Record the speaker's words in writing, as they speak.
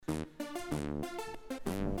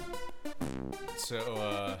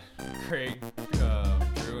So, Craig,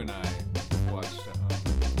 Drew, and I watched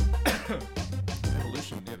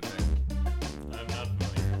Evolution the other day. I'm not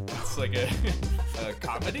familiar. It's like a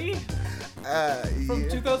comedy from Yeah.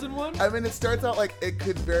 2001. I mean, it starts out like it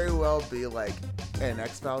could very well be like an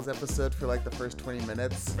X-Files episode for like the first 20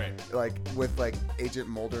 minutes. Right. Like with like Agent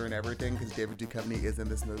Mulder and everything, because David Duchovny is in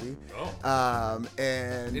this movie. Oh.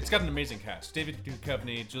 And It's got an amazing cast: David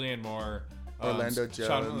Duchovny, Julianne Moore, Orlando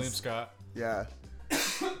Sean Jones. William Scott. yeah.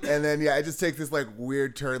 And then it just takes this like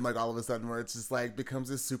weird turn, like all of a sudden, where it's just like becomes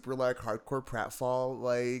this super like hardcore pratfall,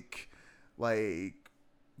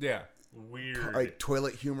 Yeah, Weird.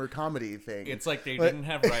 toilet humor comedy thing. it's like they didn't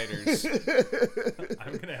have writers.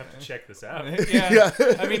 I'm gonna have to check this out. Yeah.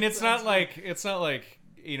 I mean, it's not like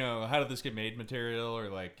how did this get made material or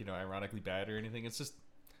like ironically bad or anything. It's just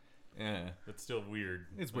It's still weird.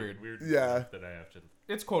 It's weird. Weird. Yeah. That I have to.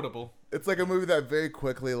 it's quotable. It's like a movie that very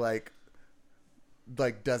quickly like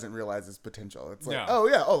doesn't realize its potential. It's like,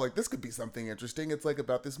 Yeah. like this could be something interesting. It's like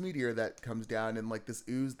about this meteor that comes down and like this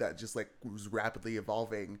ooze that just like was rapidly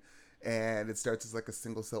evolving, and it starts as like a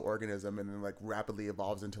single cell organism and then like rapidly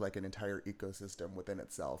evolves into like an entire ecosystem within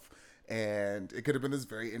itself. And it could have been this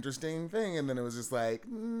very interesting thing, and then it was just like,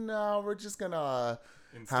 no, we're just gonna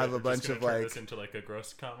have a bunch of turn like this into like a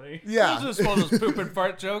gross comedy. yeah. We'll just follow this poop and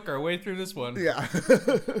fart joke our way through this one. Yeah.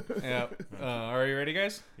 Yeah. Are you ready,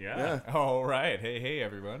 guys? Yeah. All right. Hey,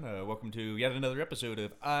 everyone. Welcome to yet another episode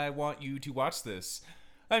of I Want You to Watch This.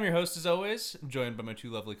 I'm your host, as always, joined by my two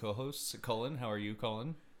lovely co-hosts. Cullen, how are you,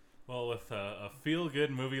 Cullen? Well, with a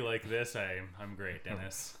feel-good movie like this, I'm great,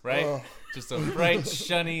 Dennis. Right? Oh. Just a bright,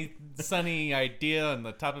 sunny idea on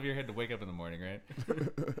the top of your head to wake up in the morning, right?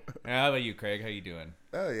 How about you, Craig? How you doing?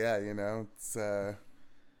 Oh yeah, it's I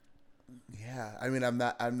mean, I'm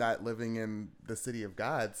not living in the city of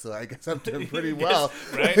God, so I guess I'm doing pretty well.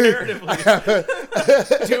 Right?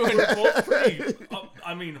 Narratively, Doing well, pretty.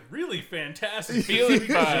 I mean, really fantastic. Feeling Because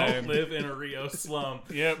you fine. don't live in a Rio slum.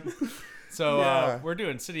 Yep. So Yeah. we're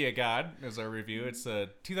doing City of God as our review. It's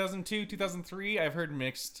 2002, 2003. I've heard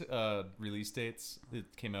mixed release dates.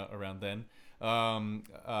 It came out around then.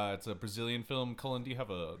 It's a Brazilian film. Cullen, do you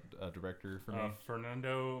have a director for me?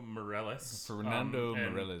 Fernando Meirelles. Fernando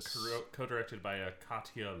and Meirelles. Co-directed by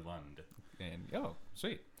Katja Lund. And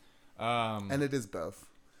sweet. And it is both.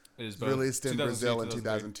 It is It's both released in 2002, Brazil in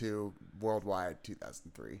 2003. 2002, worldwide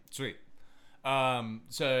 2003. Sweet.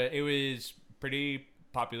 So it was pretty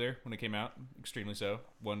popular when it came out, extremely so.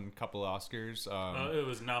 Won a couple of Oscars. It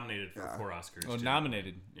was nominated for 4 Oscars. Oh, too.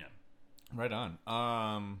 nominated. Yeah. Right on.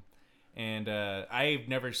 And I've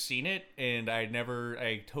never seen it, and I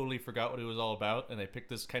totally forgot what it was all about, and I picked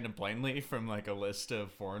this kind of blindly from like a list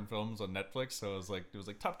of foreign films on Netflix. So it was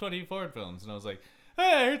like top 20 foreign films, and I was like,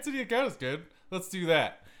 hey, I heard City of God is good. Let's do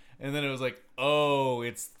that. And then it was like, oh,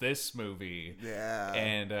 it's this movie. Yeah.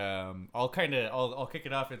 And I'll kick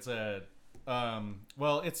it off. It's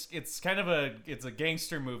it's kind of a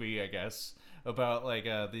gangster movie, I guess, about like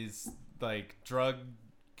these like drug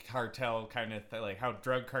cartel kind of like how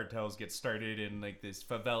drug cartels get started in like this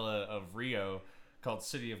favela of Rio called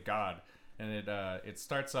City of God. And it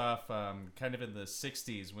starts off kind of in the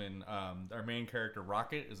 60s when our main character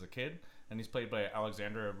Rocket is a kid, and he's played by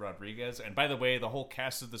Alexandra Rodriguez. And by the way, the whole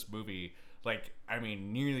cast of this movie, like, I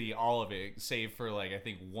mean, nearly all of it, save for like I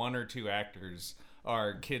think 1 or 2 actors,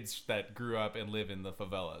 are kids that grew up and live in the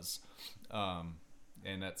favelas.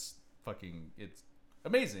 And that's it's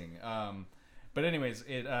amazing. But anyways,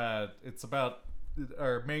 it's about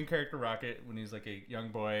our main character Rocket when he's like a young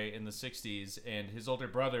boy in the 60s, and his older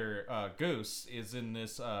brother Goose is in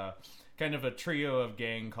this kind of a trio of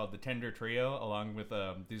gang called the Tender Trio, along with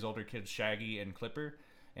these older kids Shaggy and Clipper.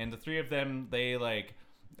 And the three of them, they like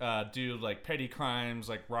do like petty crimes,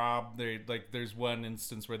 like rob. There's one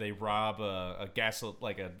instance where they rob a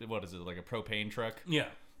propane truck.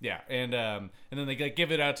 Yeah, and then they like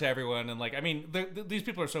give it out to everyone, and like, I mean, these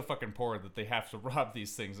people are so fucking poor that they have to rob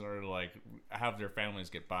these things in order to like have their families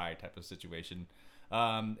get by, type of situation.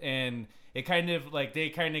 And it kind of like they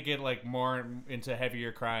kind of get like more into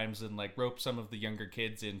heavier crimes and like rope some of the younger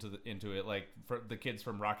kids into it, like for the kids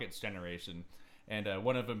from Rocket's generation, and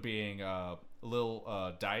one of them being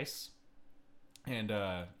Lil Dice. And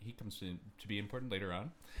he comes to be important later on,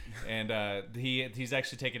 and he's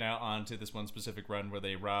actually taken out onto this one specific run where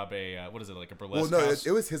they rob a like a burlesque house? It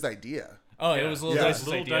was his idea. Oh, yeah. It was Lil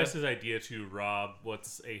Dice's idea to rob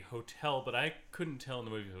what's a hotel, but I couldn't tell in the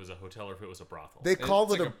movie if it was a hotel or if it was a brothel. I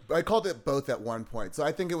called it both at one point, so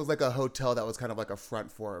I think it was like a hotel that was kind of like a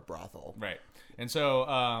front for a brothel. Right. And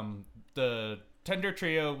so the Tender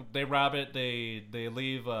Trio, they rob it. They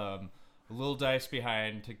leave Little Dice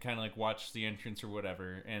behind to kind of like watch the entrance or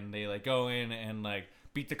whatever, and they like go in and like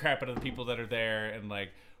beat the crap out of the people that are there and like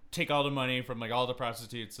take all the money from like all the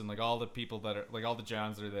prostitutes and like all the people that are like all the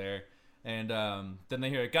Johns that are there, and then they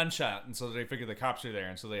hear a gunshot, and so they figure the cops are there,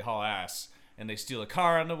 and so they haul ass and they steal a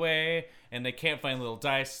car on the way, and they can't find Little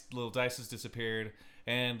Dice. Little Dice has disappeared,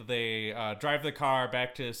 and they drive the car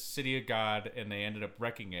back to City of God, and they ended up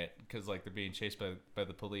wrecking it because like they're being chased by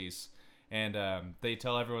the police. And they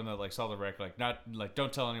tell everyone that like saw the wreck, like not like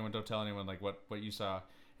don't tell anyone like what you saw,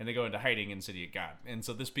 and they go into hiding in City of God. And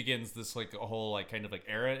so this begins this like a whole like kind of like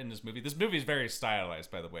era in this movie. This movie is very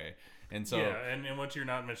stylized, by the way. And so yeah, and what you're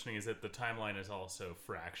not mentioning is that the timeline is also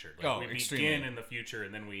fractured. Like, we extremely. begin in the future,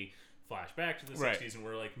 and then we flash back to the 60s, and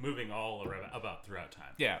we're like moving all around, about throughout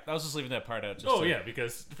time. Yeah, I was just leaving that part out. Just yeah,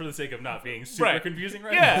 because for the sake of not being super confusing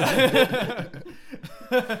right now.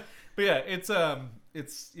 But yeah, it's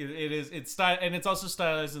style, and it's also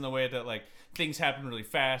stylized in the way that like things happen really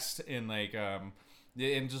fast, and like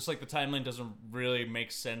and just like the timeline doesn't really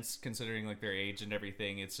make sense considering like their age and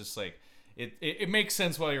everything. It's just like it makes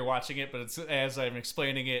sense while you're watching it, but it's as I'm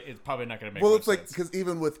explaining it, it's probably not going to make well, much it's like sense. because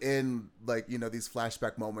even within like these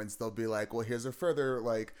flashback moments, they'll be like, well, here's a further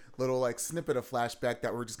like little like snippet of flashback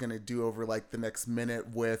that we're just going to do over like the next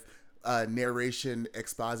minute with narration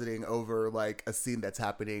expositing over like a scene that's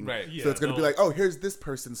happening. Right. So it's going to be like, oh, here's this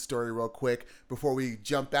person's story real quick before we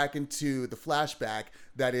jump back into the flashback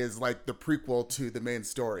that is like the prequel to the main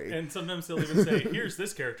story. And sometimes they'll even say, here's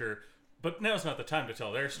this character, but now's not the time to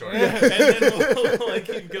tell their story. And then we'll like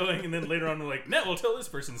keep going, and then later on we're like, now we'll tell this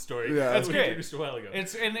person's story. Yeah, that's great. Just a while ago.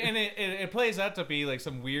 It's and it plays out to be like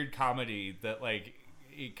some weird comedy that like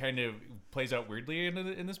it kind of plays out weirdly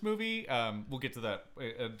in this movie. We'll get to that.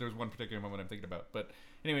 There's one particular moment I'm thinking about, but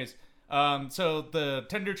anyways, so the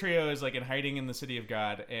Tender Trio is like in hiding in the City of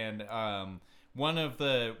God, and one of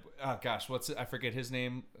the I forget his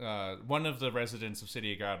name. One of the residents of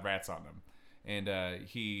City of God rats on him, and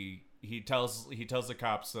he tells the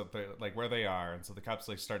cops that they're like where they are, and so the cops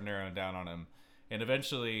like start narrowing down on him, and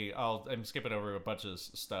eventually I'm skipping over a bunch of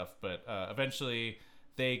stuff, but eventually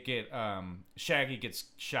they get Shaggy gets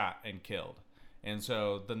shot and killed, and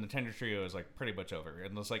so then the Tender Trio is like pretty much over,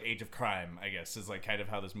 and this like age of crime, I guess, is like kind of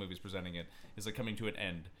how this movie's presenting it, is like coming to an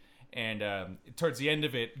end. And towards the end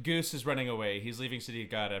of it, Goose is running away. He's leaving City of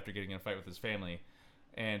God after getting in a fight with his family,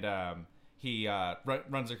 and he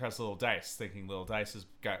runs across Little Dice, thinking Little Dice has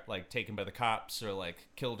got like taken by the cops or like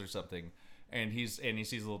killed or something, and he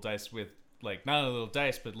sees Little Dice with like not only Little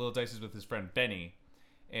Dice, but Little Dice is with his friend Benny,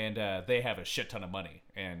 and they have a shit ton of money,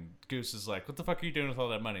 and Goose is like, what the fuck are you doing with all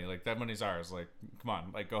that money? Like, that money's ours. Like, come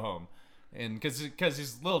on, like, go home. And because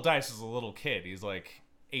his Little Dice is a little kid, he's like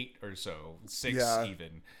 8 or so, 6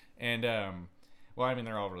 even, and well, I mean,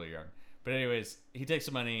 they're all really young, but anyways, he takes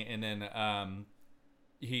the money, and then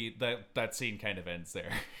that scene kind of ends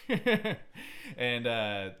there. And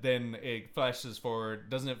then it flashes forward.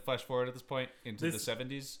 Doesn't it flash forward at this point into the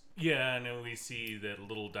 70s? Yeah, and then we see that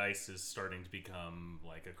Little Dice is starting to become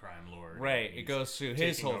like a crime lord. Right, it goes through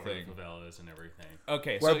his whole thing. The favelas and everything.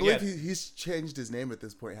 Okay, well, so I believe he's changed his name at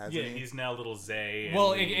this point, hasn't he? Yeah, he's now Little Zay.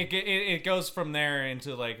 Well, it goes from there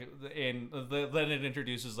into like then it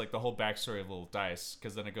introduces like the whole backstory of Little Dice,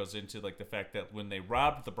 because then it goes into like the fact that when they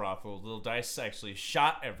robbed the brothel, Little Dice actually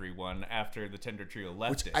shot everyone after the Tender Trio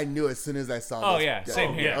left it. I knew as soon as I saw. Oh this. yeah,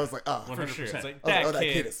 same here. I was like, oh, 100%. For sure. It's like that that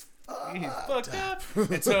kid is he's fucked up.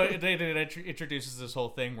 And so it introduces this whole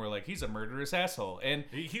thing where like he's a murderous asshole, and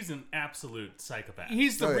he's an absolute psychopath.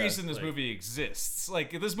 he's the reason this movie exists.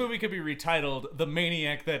 Like, this movie could be retitled "The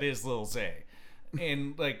Maniac That Is Lil Zay."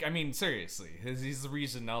 And like, I mean, seriously, he's the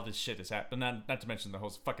reason all this shit has happened. Not to mention the whole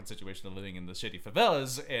fucking situation of living in the shitty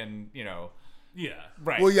favelas, and yeah,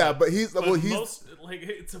 right. Well, yeah, but he's most, like,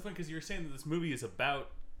 it's so fun because you're saying that this movie is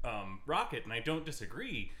about Rocket, and I don't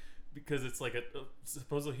disagree, because it's like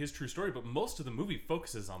supposedly his true story, but most of the movie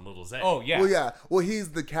focuses on Little Zay. Oh yeah. Well, yeah. Well,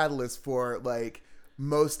 he's the catalyst for like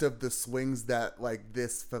most of the swings that like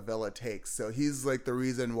this favela takes. So he's like the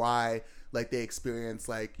reason why like they experience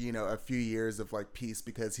like a few years of like peace,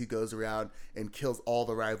 because he goes around and kills all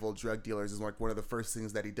the rival drug dealers. Is like one of the first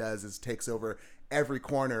things that he does is takes over every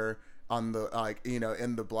corner on the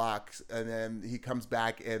in the blocks, and then he comes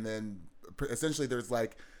back, and then essentially there's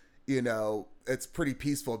like it's pretty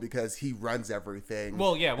peaceful because he runs everything.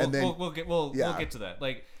 Well, yeah, we'll get to that.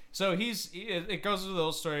 Like, so it goes through the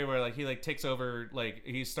whole story where like he like takes over, like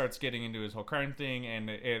he starts getting into his whole crime thing, and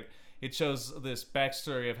it shows this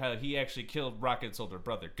backstory of how he actually killed Rocket's older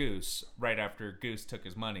brother Goose right after Goose took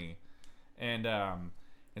his money, and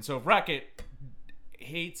so Rocket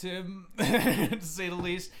hates him to say the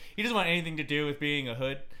least. He doesn't want anything to do with being a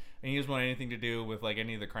hood. and he doesn't want anything to do with like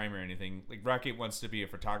any of the crime or anything. Like Rocket wants to be a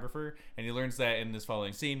photographer, and he learns that in this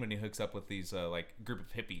following scene when he hooks up with these like group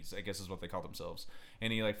of hippies, I guess is what they call themselves,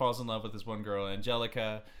 and he like falls in love with this one girl,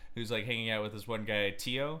 Angelica, who's like hanging out with this one guy,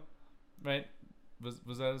 Tio, right?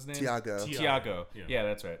 Was that his name? Tiago. Yeah,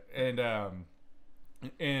 that's right.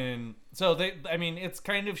 And so I mean, it's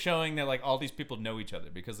kind of showing that like all these people know each other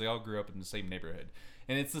because they all grew up in the same neighborhood.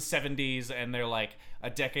 And it's the 70s, and they're like a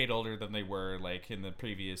decade older than they were like in the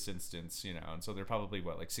previous instance, you know. And so they're probably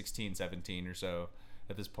what, like 16, 17 or so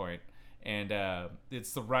at this point. And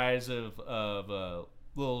it's the rise of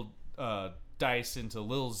Lil Dice into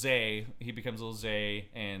Lil Zay. He becomes Lil Zay,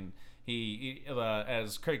 and he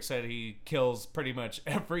as Craig said, he kills pretty much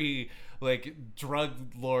every like drug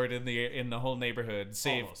lord in the whole neighborhood,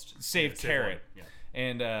 save Carrot. Yeah.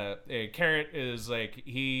 And Carrot is like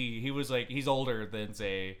he was like, he's older than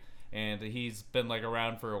Zay, and he's been like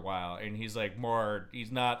around for a while, and he's like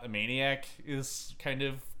he's not a maniac, is kind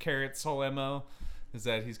of Carrot's whole MO, is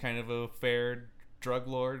that he's kind of a fair drug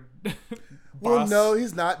lord. Well, no,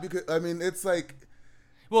 he's not, because I mean it's like,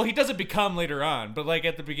 well, he doesn't become later on, but like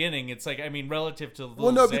at the beginning, it's like, I mean, relative to Lil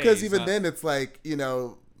well, no, Zay, because he's even not... then it's like, you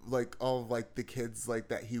know, like all of like the kids like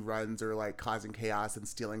that he runs are like causing chaos and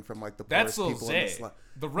stealing from like the That's poorest Lil people in Zay. the slum.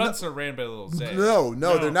 The runts are ran by Lil Zay. No,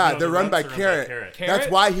 they're not. They're the run by runts are Carrot. Carrot.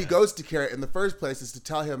 That's why he goes to Carrot in the first place, is to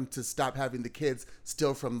tell him to stop having the kids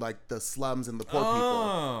steal from like the slums and the poor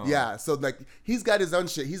people. Yeah, so like he's got his own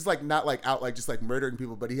shit. He's like not like out like just like murdering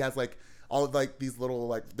people, but he has like all of like these little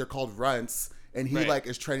like, they're called runts. And he like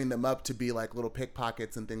is training them up to be like little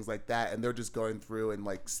pickpockets and things like that, and they're just going through and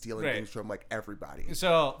like stealing things from like everybody.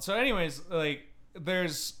 So anyways, like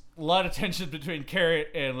there's a lot of tension between Carrot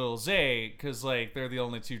and Lil Zay, because like they're the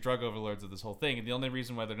only two drug overlords of this whole thing, and the only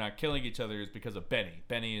reason why they're not killing each other is because of Benny.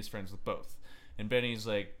 Benny is friends with both, and Benny's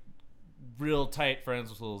like real tight friends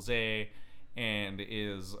with Lil Zay, and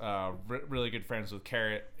is really good friends with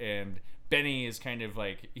Carrot. And Benny is kind of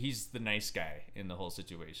like, he's the nice guy in the whole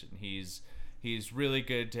situation. He's really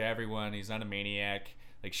good to everyone. He's not a maniac.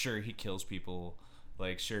 Like, sure, he kills people.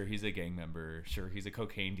 Like, sure, he's a gang member. Sure, he's a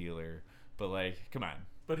cocaine dealer. But, like, come on.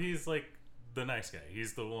 But he's, like, the nice guy.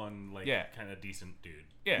 He's the one, like, kind of decent dude.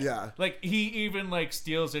 Yeah. Like, he even, like,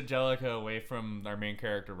 steals Angelica away from our main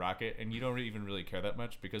character, Rocket. And you don't even really care that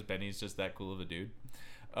much because Benny's just that cool of a dude.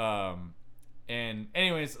 And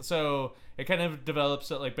anyways, so it kind of develops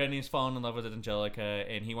that like Benny's fallen in love with Angelica,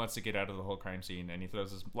 and he wants to get out of the whole crime scene, and he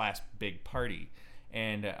throws his last big party.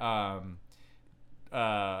 And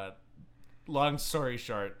long story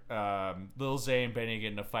short, Lil Zay and Benny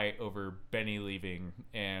get in a fight over Benny leaving,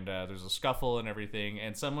 and there's a scuffle and everything.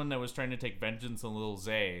 And someone that was trying to take vengeance on Lil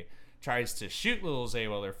Zay tries to shoot Lil Zay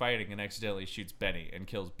while they're fighting, and accidentally shoots Benny and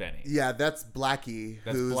kills Benny. Yeah, that's Blackie,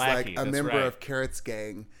 who's like a member of Carrot's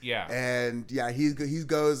gang. Yeah, and yeah, he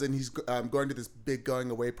goes and he's going to this big going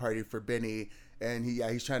away party for Benny, and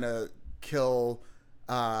he's trying to kill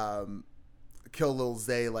Lil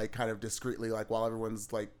Zay like kind of discreetly, like while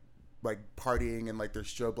everyone's like partying and like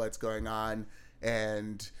there's strobe lights going on,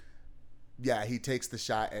 and yeah, he takes the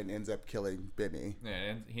shot and ends up killing Benny. Yeah,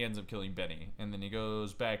 and he ends up killing Benny. And then he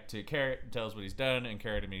goes back to Carrot and tells what he's done, and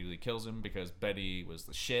Carrot immediately kills him because Benny was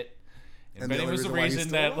the shit. And Benny was the reason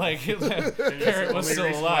that, like, Carrot was still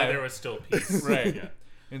alive. Why there was still peace. Right. Yeah.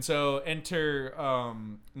 And so enter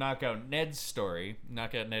Knockout Ned's story.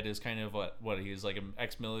 Knockout Ned is kind of what he's like, an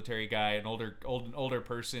ex-military guy, an older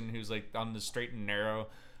person who's like on the straight and narrow.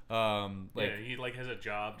 He like has a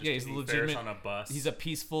job. Just he's to legitimate on a bus. He's a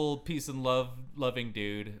peaceful, peace and loving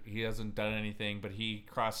dude. He hasn't done anything, but he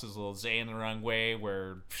crosses Lil Zay in the wrong way,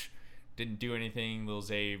 where didn't do anything. Lil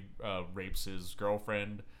Zay rapes his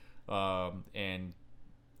girlfriend, and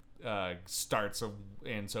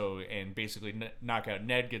basically Knockout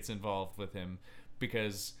Ned gets involved with him,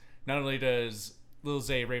 because not only does Lil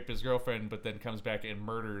Zay rape his girlfriend, but then comes back and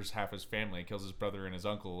murders half his family, kills his brother and his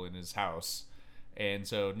uncle in his house. And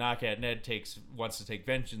so Knockout Ned wants to take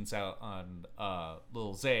vengeance out on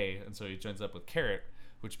Lil Zay, and so he joins up with Carrot,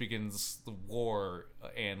 which begins the war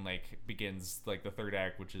and like begins like the third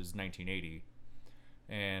act, which is 1980.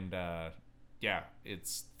 And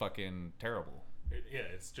it's fucking terrible.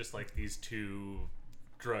 It's just like these two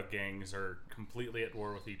drug gangs are completely at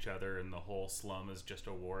war with each other, and the whole slum is just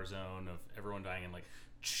a war zone of everyone dying, and like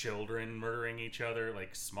children murdering each other,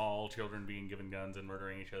 like small children being given guns and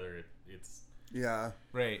murdering each other. It's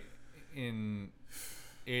right. And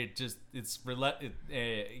it's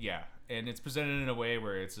presented in a way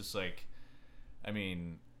where it's just like, I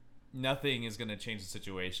mean, nothing is going to change the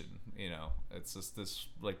situation, you know. It's just this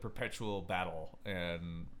like perpetual battle,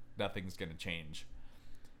 and nothing's going to change.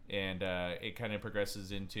 and it kind of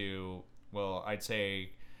progresses into, well, I'd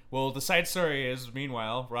say, well, the side story is,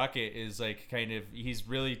 meanwhile, Rocket is like kind of, he's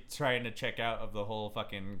really trying to check out of the whole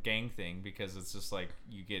fucking gang thing, because it's just like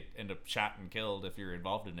you end up shot and killed if you're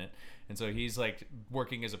involved in it. And so he's like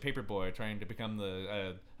working as a paper boy, trying to become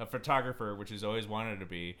a photographer, which he's always wanted to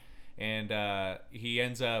be. And he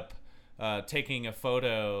ends up taking a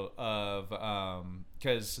photo of,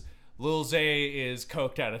 because Lil Zay is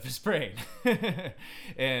coked out of his brain.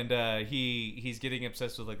 And he's getting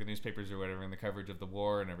obsessed with like the newspapers or whatever and the coverage of the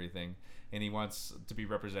war and everything, and he wants to be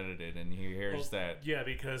represented, and he hears that. Yeah,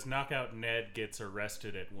 because Knockout Ned gets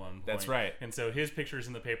arrested at one point. That's right. And so his picture's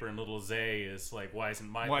in the paper, and Little Zay is like, why isn't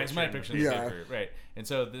my picture in the paper? Right. And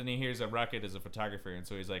so then he hears that Rocket is a photographer, and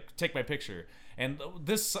so he's like, take my picture. And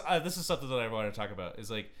this is something that I want to talk about,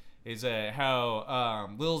 is how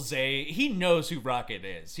Lil Zay, he knows who Rocket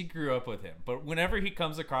is. He grew up with him. But whenever he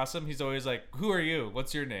comes across him, he's always like, who are you?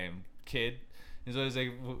 What's your name, kid? He's always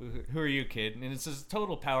like, who are you, kid? And it's this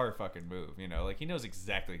total power fucking move, you know? Like, he knows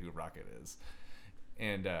exactly who Rocket is.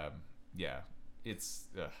 And, yeah, it's...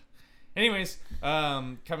 Anyways,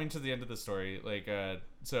 coming to the end of the story, like,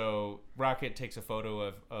 so Rocket takes a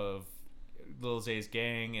photo of Lil Zay's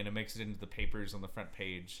gang, and it makes it into the papers on the front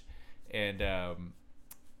page. And,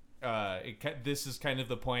 this is kind of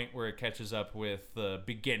the point where it catches up with the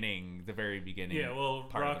very beginning. Yeah, well,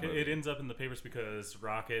 Rocket, it ends up in the papers because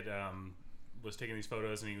Rocket was taking these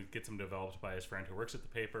photos, and he gets them developed by his friend who works at the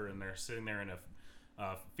paper, and they're sitting there, and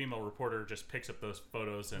a female reporter just picks up those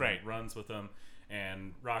photos and runs with them.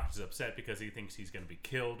 And Rocket is upset because he thinks he's going to be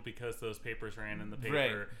killed because those papers ran in the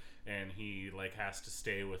paper, and he like has to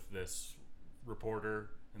stay with this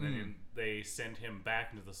reporter. And then they send him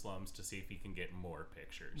back into the slums to see if he can get more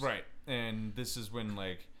pictures. Right. And this is when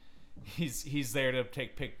like he's there to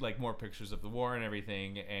take more pictures of the war and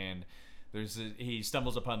everything. And he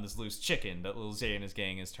stumbles upon this loose chicken that Lil Zay and his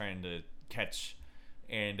gang is trying to catch.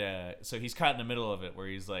 And so he's caught in the middle of it, where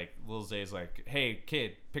he's like, Lil Zay's like, hey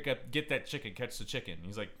kid, get that chicken, catch the chicken.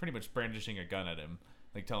 He's like pretty much brandishing a gun at him,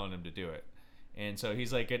 like telling him to do it. And so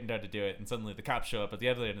he's like getting down to do it, and suddenly the cops show up at the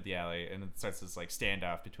other end of the alley, and it starts this like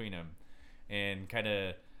standoff between them. And kind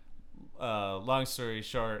of, long story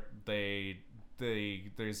short, there's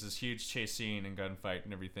this huge chase scene and gunfight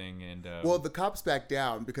and everything. And well, the cops back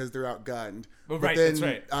down because they're outgunned. Oh, right, that's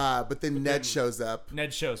right. But then Ned shows up.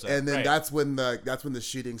 And then that's when the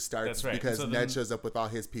shooting starts. That's right. Because so Ned shows up with all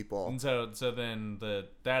his people. And so then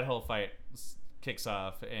that whole fight kicks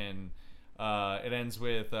off, and it ends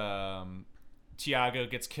with Tiago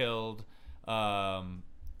gets killed,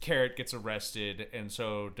 Carrot gets arrested, and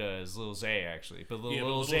so does Lil Zay, actually. But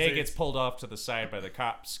Lil Zay gets pulled off to the side by the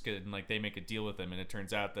cops, and like they make a deal with him, and it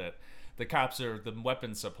turns out that the cops are the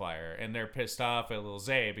weapons supplier, and they're pissed off at Lil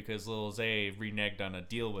Zay because Lil Zay reneged on a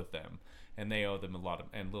deal with them, and they owe them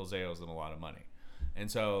and Lil Zay owes them a lot of money. And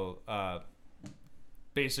so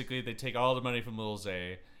basically they take all the money from Lil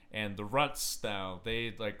Zay. And the Runts now,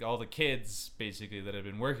 they like all the kids basically that have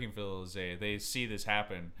been working for Lil Zay, they see this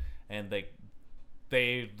happen, and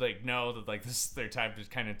they like know that like this is their time to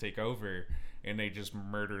kind of take over, and they just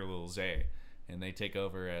murder Lil Zay, and they take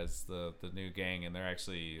over as the new gang, and they're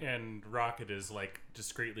actually, and Rocket is like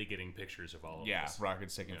discreetly getting pictures of all of this. Yeah,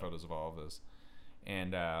 Rocket's taking photos of all of this.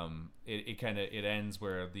 And it ends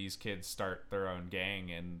where these kids start their own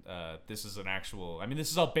gang, and this is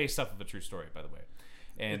this is all based off of a true story, by the way.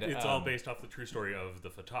 And it's all based off the true story of the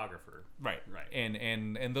photographer. Right.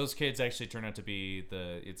 And those kids actually turn out to be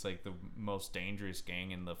the most dangerous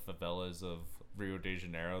gang in the favelas of Rio de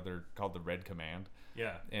Janeiro. They're called the Red Command.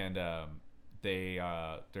 Yeah. And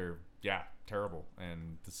they're terrible.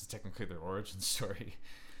 And this is technically their origin story.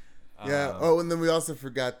 Yeah. And then we also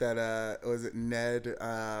forgot that was it Ned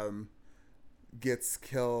gets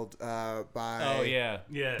killed by. Oh yeah,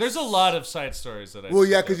 yes. There's a lot of side stories that I. Well,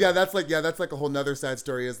 yeah, because that's like a whole nother side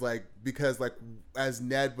story. Is like because like as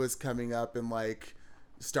Ned was coming up and like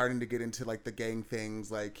starting to get into like the gang things,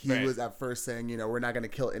 like he was at first saying, we're not going to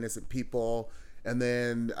kill innocent people, and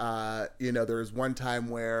then there was one time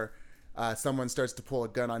where someone starts to pull a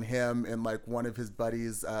gun on him, and like one of his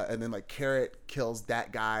buddies, and then like Carrot kills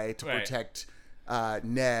that guy to protect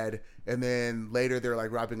Ned. And then later they're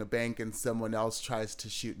like robbing a bank, and someone else tries to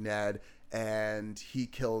shoot Ned, and he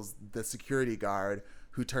kills the security guard,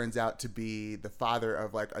 who turns out to be the father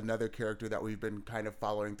of like another character that we've been kind of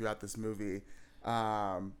following throughout this movie.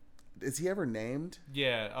 Is he ever named?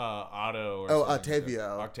 Yeah, Otto.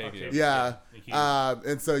 Octavio. Octavio. Yeah.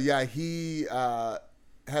 And so he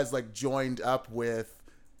has like joined up with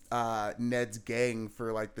Ned's gang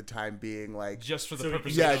for like the time being, like just for the So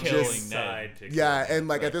purpose yeah, of killing just- Ned. and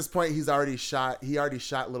like at this point he already shot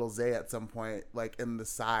Little Zay at some point, like in the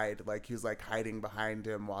side, like he was like hiding behind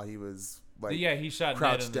him while he was like Yeah, he shot Ned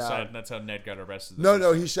crouched in the down. side, and that's how Ned got arrested. the No, first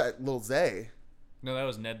no, time. he shot Little Zay. No, that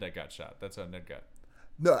was Ned that got shot. That's how Ned got.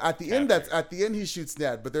 No, at the end, Captured. at the end he shoots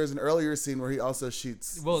Ned, but there's an earlier scene where he also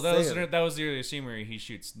shoots. Well, that Zay. was the earlier scene where he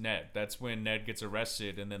shoots Ned. That's when Ned gets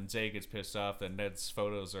arrested, and then Zay gets pissed off that Ned's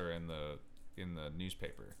photos are in the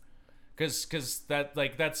newspaper, because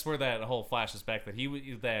that's where that whole flashes back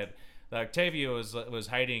that Octavio was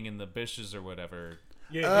hiding in the bushes or whatever.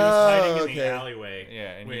 Yeah, he was hiding in okay. the alleyway.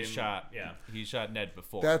 Yeah, and he shot Ned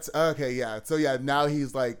before. That's okay, yeah. So yeah, now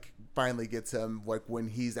he's like finally gets him like when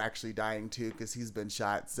he's actually dying too, because he's been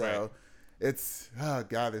shot. So Right. it's oh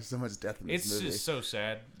god, there's so much death in this It's movie. just so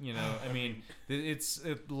sad, you know. I mean, it's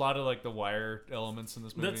a lot of like the Wire elements in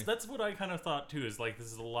this movie. That's what I kind of thought too. Is like this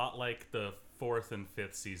is a lot like the 4th and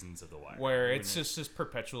 5th seasons of The Wire, where When it's just this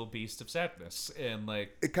perpetual beast of sadness, and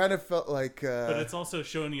like It kind of felt like. But it's also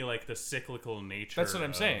showing you like the cyclical nature. that's what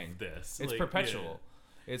I'm of saying. This It's Like, perpetual.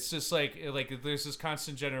 It's just like there's this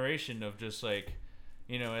constant generation of just like,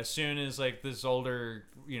 you know, as soon as like this older,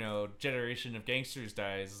 you know, generation of gangsters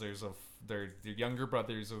dies, their younger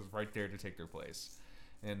brothers are right there to take their place,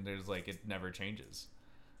 and there's like it never changes.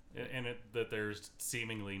 Yeah. And that there's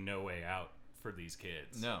seemingly no way out for these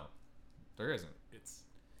kids. No, there isn't. It's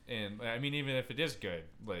And I mean, even if it is good,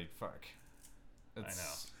 like fuck. know.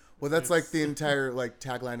 well, that's like it's- the entire like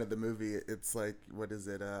tagline of the movie. It's like what is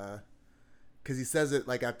it? Because he says it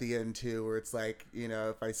like at the end too, where it's like, you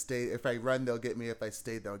know, if I run, they'll get me. If I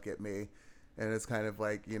stay, they'll get me. And it's kind of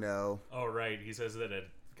like, you know. Oh right, he says that at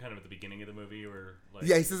kind of at the beginning of the movie, or like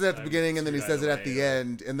Yeah, he says it at the I'm beginning, and then he screwed says it either at the way, or-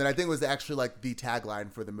 end, and then I think it was actually like the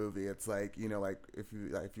tagline for the movie. It's like, you know, like if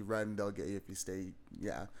you run, they'll get you. If you stay,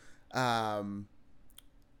 yeah.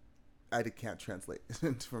 Can't translate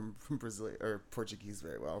from Brazilian or Portuguese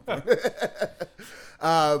very well, but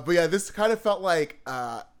yeah, this kind of felt like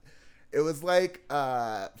it was like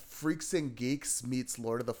Freaks and Geeks meets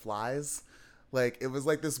Lord of the Flies. Like it was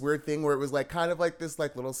like this weird thing where it was like kind of like this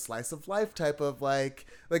like little slice of life type of like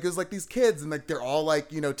it was like these kids, and like they're all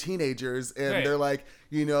like, you know, teenagers, and Right. they're like,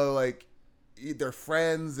 you know, like they're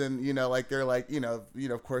friends, and you know, like they're like, you know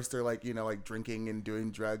of course they're like, you know, like drinking and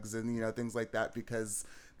doing drugs and, you know, things like that, because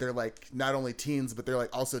they're like not only teens, but they're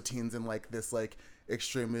like also teens in like this like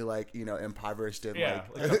extremely like, you know, impoverished and Yeah,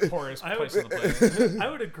 like like the poorest I place would- on the planet. I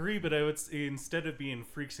would agree, but I would instead of being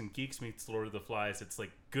Freaks and Geeks meets Lord of the Flies, it's like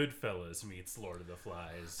Goodfellas meets Lord of the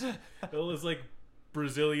Flies. It was like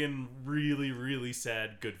Brazilian, really, really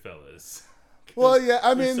sad Goodfellas. well, yeah,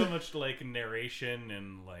 I There's mean, so much like narration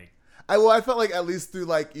and like I felt like at least through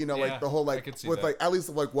like, you know, Yeah, like the whole I like could see with that. like at least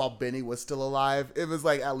like while Benny was still alive, it was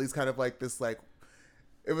like at least kind of like this like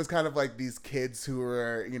it was kind of like these kids who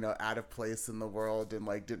were, you know, out of place in the world and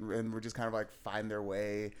like didn't, and were just kind of like find their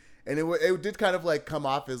way, and it did kind of like come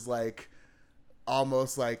off as like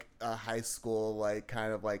almost like a high school like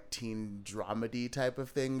kind of like teen dramedy type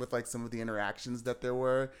of thing with like some of the interactions that there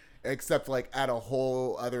were, except like at a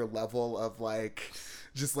whole other level of like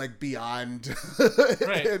just like beyond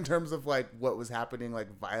Right. in terms of like what was happening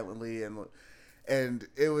like violently, and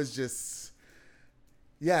it was just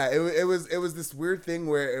yeah, it was this weird thing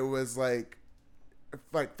where it was like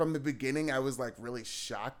from the beginning I was like really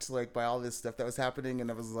shocked like by all this stuff that was happening, and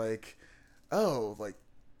I was like, oh, like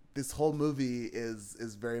this whole movie is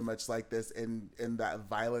very much like this, and that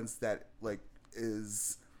violence that like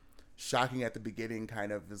is shocking at the beginning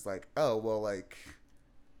kind of is like, oh well, like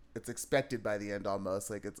it's expected by the end almost,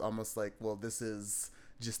 like it's almost like, well, this is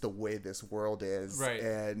just the way this world is, Right.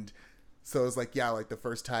 and so it's like, yeah, like the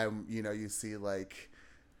first time, you know, you see like,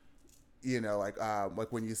 you know,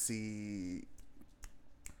 like when you see,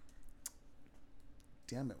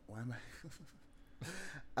 damn it, why am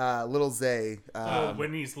I Little Zay,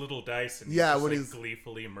 when he's Little Dice and yeah, he's just, when like, he's-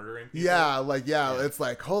 gleefully murdering people. yeah, like yeah, it's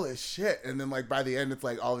like holy shit, and then like by the end it's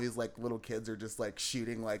like all these like little kids are just like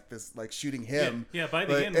shooting like this, like shooting him. Yeah, by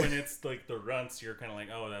the Like- end, when it's like the runts, you're kind of like,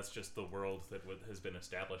 oh, that's just the world that has been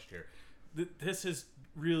established here. This is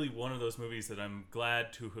really one of those movies that I'm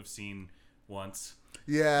glad to have seen once.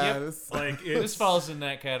 Yeah, Yep. this- Like This falls in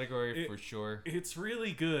that category it- for sure. It's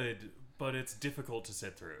really good, but it's difficult to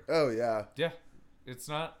sit through. oh yeah, Yeah, it's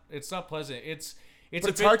not pleasant. It's but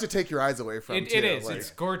it's hard to take your eyes away from. It too. is. Like,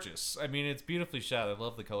 It's gorgeous. I mean, it's beautifully shot. I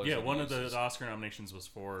love the colors. Yeah, it one of uses. the Oscar nominations was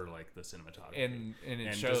for like the cinematography, and it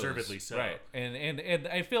and shows deservedly so. right. And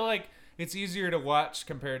I feel like it's easier to watch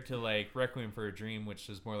compared to like Requiem for a Dream, which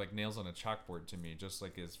is more like nails on a chalkboard to me, just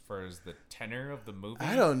like as far as the tenor of the movie.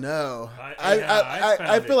 I don't know. I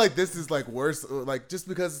I feel like this is like worse, like just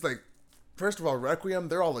because it's like, first of all, Requiem,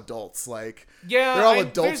 they're all adults. Like, Yeah, they're all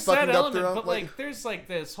adults there's that fucking up element, their own. but like, there's like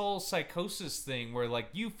this whole psychosis thing where like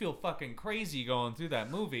you feel fucking crazy going through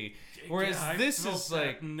that movie, whereas Yeah, I this felt is that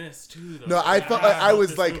like, in this too, though. No, I felt like I was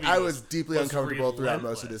This like movie I was deeply was uncomfortable throughout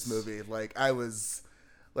most of this relentless. movie. Like I was,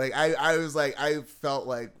 like I was like I felt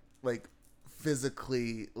like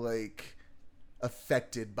physically like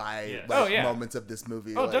affected by Yes. like Oh, yeah. moments of this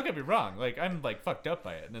movie. oh, like, don't get me wrong, like I'm like fucked up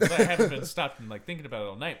by it, and I haven't been stopped and like thinking about it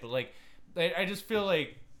all night, but like, I just feel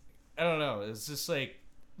like, I don't know, it's just like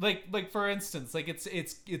for instance, like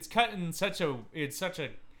it's cut in such a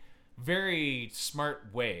very smart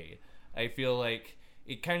way. I feel like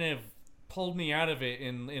it kind of pulled me out of it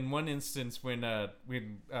in one instance when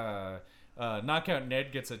Knockout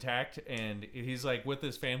Ned gets attacked and he's like with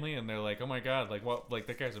his family and they're like, oh my god, like what, like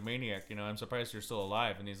that guy's a maniac, you know, I'm surprised you're still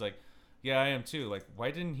alive, and he's like, yeah, I am too, like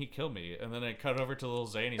why didn't he kill me? And then I cut over to Lil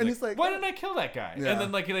Zay and he's like, why didn't I kill that guy? Yeah. And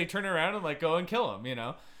then like they turn around and like go and kill him, you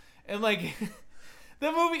know, and like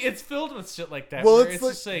the movie, it's filled with shit like that. Well, Where it's it's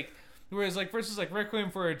like- just like, whereas like versus like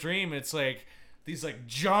Requiem for a Dream, it's like these like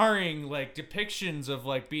jarring like depictions of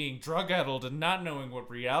like being drug addled and not knowing what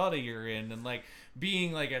reality you're in, and like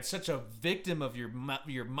being like at such a victim of your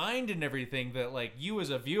mind and everything that like you as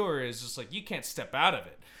a viewer is just like you can't step out of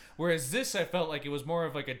it. Whereas this, I felt like it was more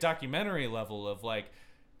of like a documentary level of like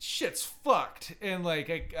shit's fucked, and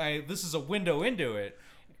like I this is a window into it,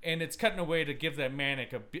 and it's cut in a way to give that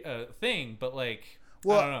manic a thing, but like,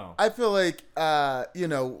 Well, I don't know. I feel like you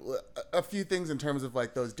know, a few things in terms of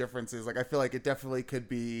like those differences. Like I feel like it definitely could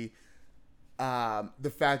be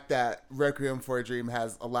the fact that Requiem for a Dream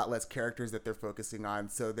has a lot less characters that they're focusing on,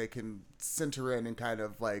 so they can center in and kind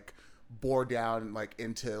of like bore down like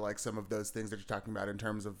into like some of those things that you're talking about in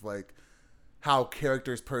terms of like how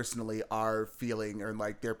characters personally are feeling or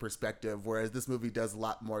like their perspective, whereas this movie does a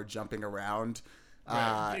lot more jumping around.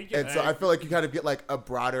 Right. And so I feel like you kind of get like a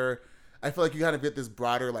broader, I feel like you kind of get this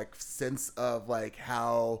broader like sense of like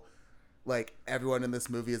how like everyone in this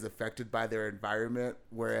movie is affected by their environment,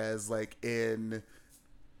 whereas like in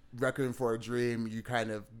Requiem for a Dream,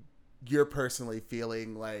 you're personally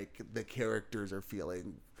feeling like the characters are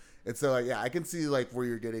feeling. And so like, yeah, I can see like where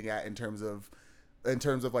you're getting at in terms of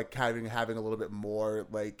like having a little bit more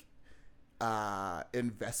like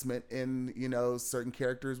investment in, you know, certain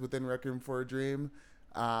characters within Requiem for a Dream.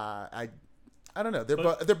 I don't know.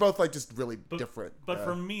 They're both like just really different. But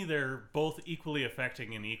for me, they're both equally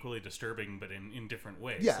affecting and equally disturbing, but in different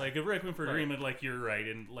ways. Yeah. Like a Requiem for a Dream, and like you're right,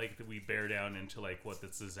 and like we bear down into like what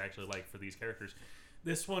this is actually like for these characters.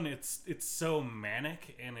 This one, it's so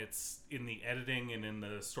manic, and it's in the editing and in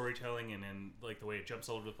the storytelling and in like the way it jumps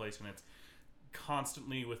all over the place, and it's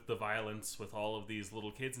constantly with the violence with all of these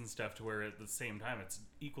little kids and stuff, to where at the same time it's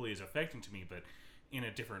equally as affecting to me, but in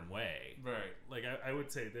a different way. Right. Like I would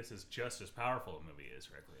say this is just as powerful a movie as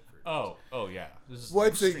Requiem for a Dream. Oh yeah. This is Well,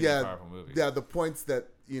 an I'd say, extremely powerful movie. yeah, the points that,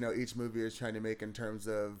 you know, each movie is trying to make in terms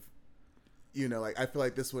of, you know, like I feel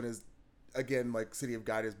like this one is, again, like City of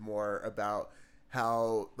God is more about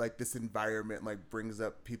how like this environment like brings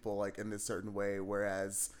up people like in this certain way,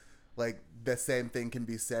 whereas like the same thing can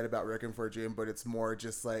be said about Requiem for a Dream, but it's more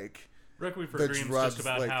just like Requiem for the a Dream is drugs, just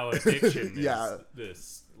about like- how addiction Yeah. is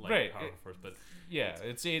this like Right. powerful force, but Yeah,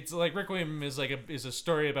 it's like Requiem is like is a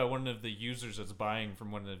story about one of the users that's buying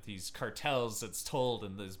from one of these cartels that's told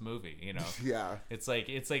in this movie, you know. yeah. It's like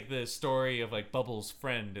the story of like Bubbles'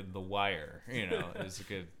 friend in The Wire, you know, is a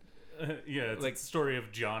good. yeah, it's Like- like the story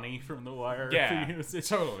of Johnny from The Wire. Yeah, It's-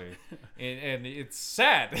 totally, and it's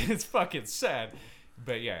sad. It's fucking sad,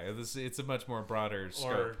 but yeah, it's a much more broader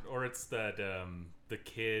scope. or it's that the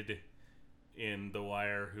kid in The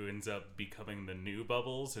Wire who ends up becoming the new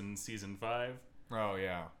Bubbles in season 5. Oh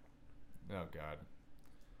yeah, oh god,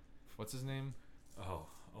 what's his name? Oh,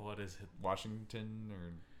 what is it? Washington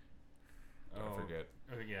or I forget.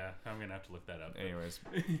 Oh, yeah, I'm gonna have to look that up. Anyways,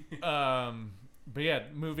 but yeah,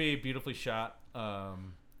 movie beautifully shot.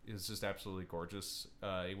 Is just absolutely gorgeous.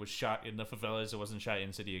 It was shot in the favelas. It wasn't shot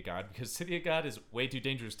in City of God because City of God is way too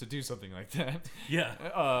dangerous to do something like that.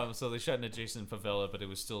 Yeah. So they shot in adjacent favela, but it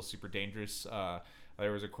was still super dangerous.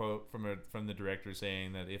 There was a quote from the director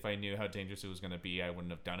saying that if I knew how dangerous it was going to be, I wouldn't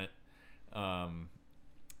have done it.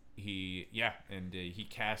 He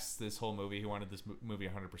cast this whole movie. He wanted this movie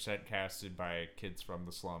 100% casted by kids from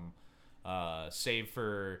the slum, save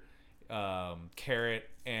for Carrot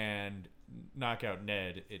and Knockout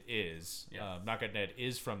Ned, it is. Yeah. Knockout Ned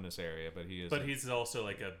is from this area, but he is. But he's also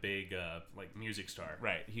like a big like music star.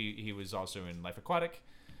 right. He was also in Life Aquatic.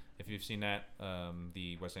 If you've seen that,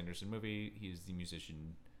 the Wes Anderson movie, he is the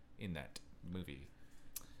musician in that movie.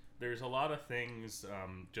 There's a lot of things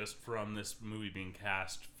just from this movie being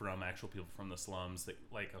cast from actual people from the slums that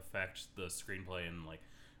like affect the screenplay and like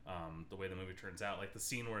the way the movie turns out. Like the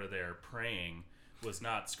scene where they're praying was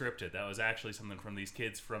not scripted. That was actually something from these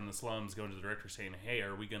kids from the slums going to the director saying, "Hey,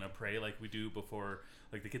 are we gonna pray like we do before?"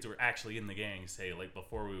 Like the kids who were actually in the gang say, like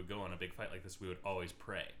before we would go on a big fight like this, we would always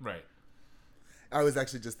pray. Right. I was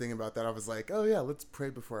actually just thinking about that. I was like, oh yeah, let's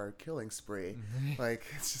pray before our killing spree. Like,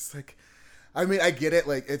 it's just like, I mean, I get it.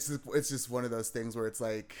 Like, it's just one of those things where it's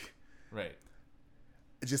like, right.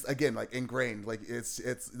 just again, like ingrained. Like it's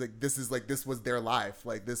like this was their life.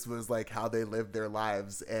 Like this was like how they lived their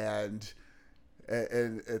lives, and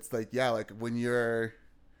it's like, yeah, like when your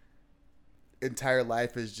entire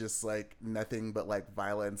life is just like nothing but like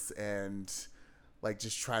violence and like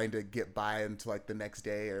just trying to get by into like the next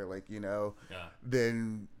day, or like, you know,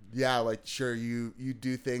 then yeah, like sure you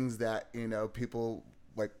do things that, you know, people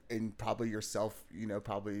like, and probably yourself, you know,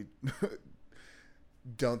 probably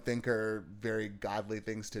don't think are very godly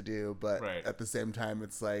things to do, but at the same time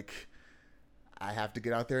it's like, I have to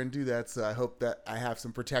get out there and do that, so I hope that I have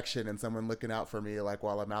some protection and someone looking out for me like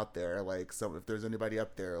while I'm out there. Like, so if there's anybody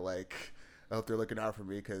up there, like I hope they're looking out for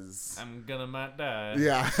me, because I'm gonna might die.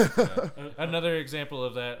 Yeah. Another example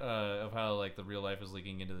of that, of how like the real life is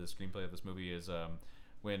leaking into the screenplay of this movie is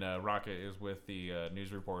when Rocket is with the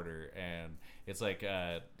news reporter, and it's like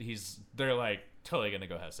they're like totally gonna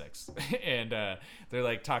go have sex, and they're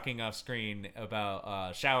like talking off screen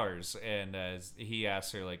about showers, and he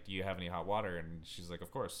asks her like, do you have any hot water, and she's like,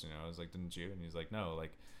 of course, you know. I was like, didn't you? And he's like, no,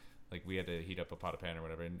 like we had to heat up a pot of pan or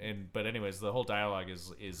whatever, and but anyways, the whole dialogue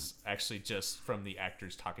is actually just from the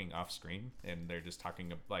actors talking off screen, and they're just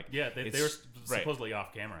talking like, yeah, they were supposedly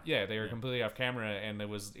off camera. Yeah, they were completely off camera, and it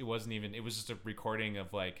was just a recording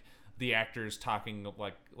of like the actors talking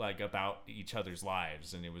like about each other's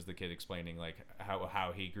lives, and it was the kid explaining like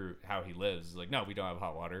how he lives. Like, no, we don't have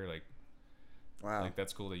hot water. Like, wow, like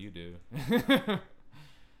that's cool that you do.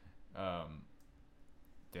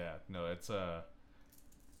 Yeah, no,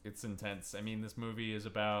 it's intense. I mean, this movie is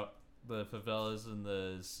about the favelas in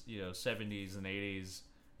the 70s and 80s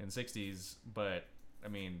and 60s, but I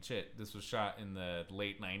mean, shit, this was shot in the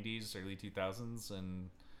late 90s, early 2000s, and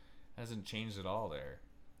hasn't changed at all there.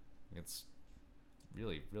 It's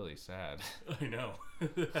really, really sad. I know.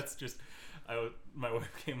 That's just... my wife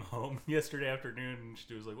came home yesterday afternoon, and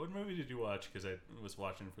she was like, what movie did you watch? Because I was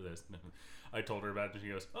watching for this. And I told her about it, and she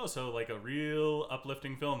goes, oh, so like a real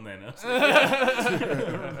uplifting film then. I was like,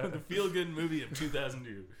 yeah. The feel-good movie of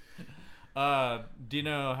 2002. Do you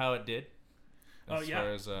know how it did? As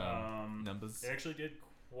far as numbers? It actually did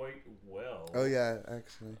quite well. Oh, yeah,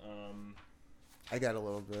 actually. I got a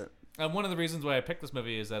little bit. One of the reasons why I picked this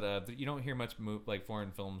movie is that you don't hear much like foreign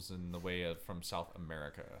films in the way of from South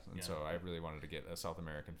America, and so I really wanted to get a South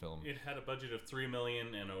American film. It had a budget of $3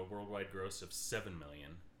 million and a worldwide gross of $7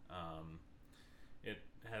 million. It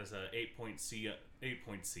has a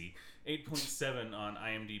 8.7 on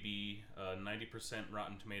IMDb, 90%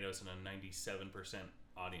 Rotten Tomatoes, and a 97%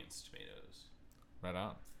 Audience Tomatoes. Right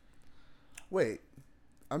on. Wait,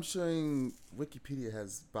 I'm showing Wikipedia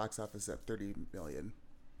has box office at 30 million.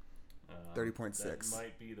 30.6. That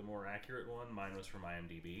might be the more accurate one. Mine was from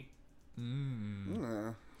IMDb.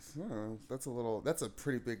 That's a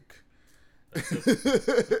pretty big...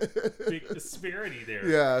 big disparity there.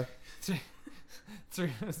 Yeah.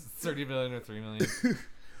 30 million or 3 million. Yeah.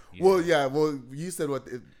 Well, yeah. Well, you said what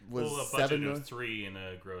it was. Well, a budget of 3 and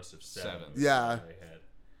a gross of 7. Yeah.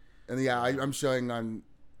 And yeah, I'm showing on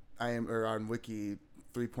on Wiki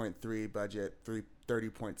 3.3 budget,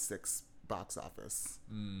 30.6 box office.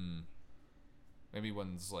 Maybe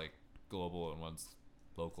one's like global and one's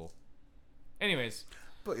local. Anyways,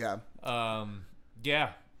 but yeah,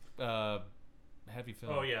 heavy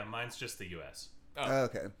film. Oh yeah, mine's just the U.S. Oh,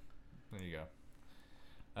 okay. There you go.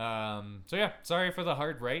 So yeah, sorry for the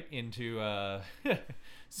hard right into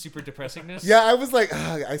super depressingness. Yeah, I was like,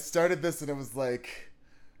 I started this and it was like,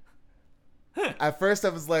 at first I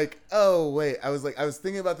was like, oh wait, I was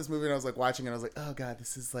thinking about this movie and I was like watching it and I was like, oh god,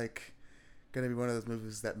 this is like gonna be one of those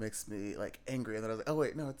movies that makes me like angry, and then I was like, oh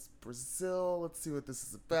wait, no, it's Brazil, let's see what this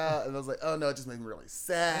is about, and I was like, oh no, it just made me really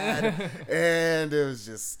sad. And it was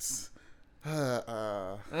just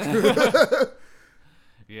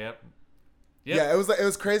Yep. Yeah, it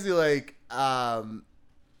was crazy, like not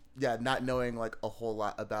knowing like a whole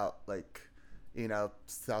lot about like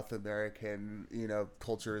South American,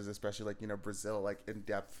 cultures, especially like, Brazil, like in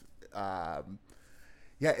depth.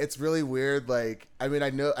 Yeah, it's really weird. Like, I mean, I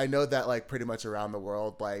know that like pretty much around the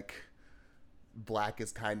world, like black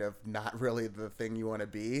is kind of not really the thing you want to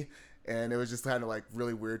be. And it was just kind of like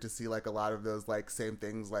really weird to see like a lot of those like same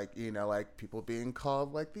things, like, like people being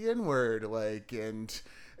called like the N word, like, and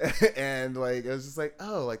like, it was just like,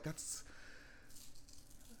 oh, like that's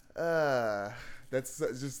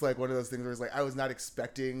just like one of those things where it's like, I was not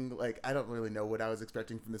expecting, like, I don't really know what I was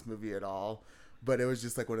expecting from this movie at all, but it was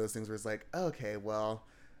just like one of those things where it's like, okay, well,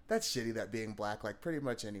 that's shitty that being black, like pretty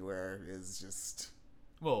much anywhere is just,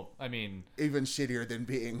 well, I mean, even shittier than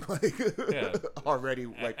being like already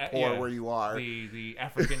like poor yeah, where you are. The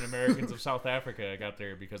African Americans of South Africa got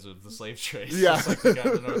there because of the slave trade. Yeah, just like they got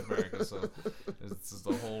in North America. So this is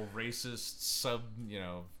the whole racist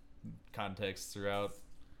context throughout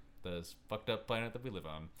this fucked up planet that we live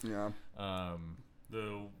on. Yeah.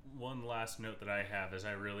 The one last note that I have is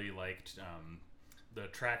I really liked the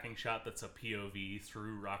tracking shot that's a POV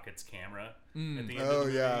through Rocket's camera at the end of the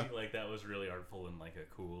movie. Yeah. Like, that was really artful and like a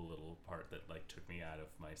cool little part that like took me out of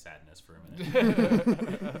my sadness for a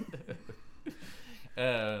minute.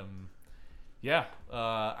 Yeah.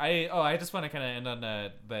 I just want to kind of end on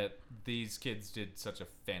that these kids did such a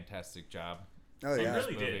fantastic job. Oh They yeah.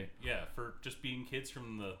 really did. Yeah, for just being kids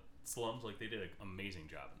from the slums, like they did an amazing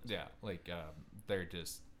job in this. Yeah, like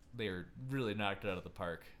they're really knocked it out of the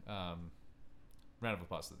park. Round of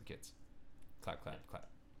applause to the kids. Clap, clap, clap.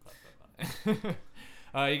 Clap, clap,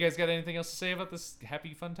 clap. You guys got anything else to say about this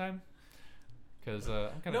happy fun time? Because I'm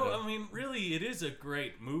kind of No, I mean, really, it is a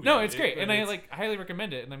great movie. no, it's great, but and I it's- like highly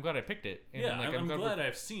recommend it, and I'm glad I picked it. And, Yeah, like, I'm glad glad we're-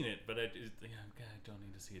 I've seen it, but I don't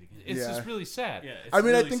need to see it again. It's Yeah. just really sad. Yeah, it's I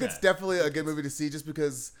mean, I really think sad. it's definitely a good movie to see, just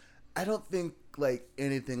because I don't think like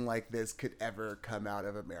anything like this could ever come out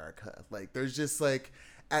of America. Like, there's just like,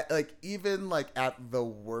 even like at the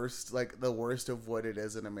worst, like the worst of what it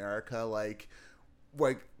is in America, like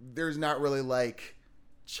there's not really like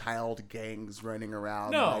child gangs running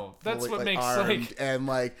around. No, like, that's fully, what like, makes, armed, like- and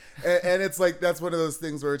like and it's like that's one of those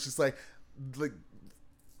things where it's just like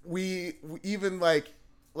we even like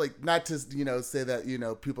not to say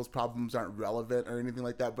that people's problems aren't relevant or anything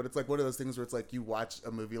like that, but it's like one of those things where it's like you watch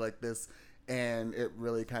a movie like this and it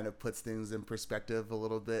really kind of puts things in perspective a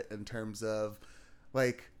little bit in terms of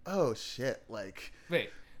like, oh shit, like Wait,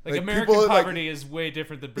 like, American people, like- poverty is way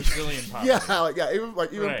different than Brazilian poverty. even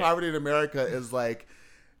Right. poverty in America is like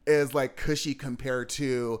cushy compared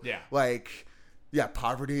to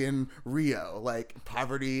poverty in Rio, like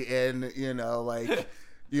poverty in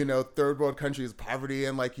third world countries, poverty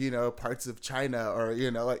in like parts of China, or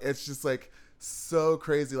like it's just like so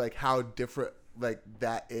crazy like how different like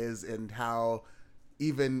that is, and how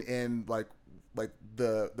even in like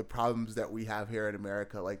the problems that we have here in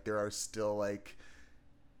America, like there are still like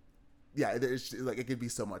there's like it could be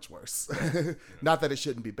so much worse. Not that it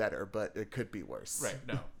shouldn't be better, but it could be worse. Right.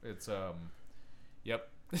 No, it's yep.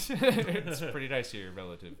 It's pretty nice here,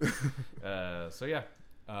 relative. So yeah,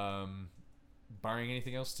 barring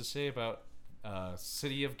anything else to say about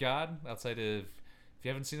City of God, outside of, if you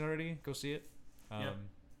haven't seen it already, go see it.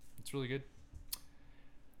 It's really good.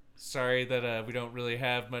 Sorry that we don't really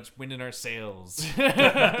have much wind in our sails.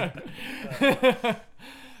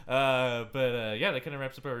 But yeah, that kind of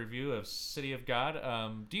wraps up our review of City of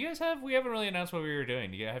God. Do you guys have? We haven't really announced what we were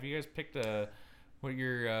doing. Have you guys picked what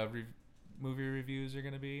your movie reviews are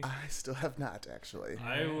going to be? I still have not, actually.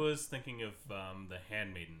 I was thinking of The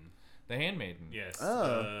Handmaiden. The Handmaiden. Yes, Oh.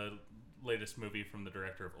 the latest movie from the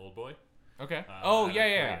director of Oldboy. Okay. Out of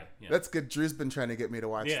yeah. Korea. That's good. Drew's been trying to get me to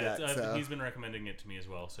watch Yeah, that. So. he's been recommending it to me as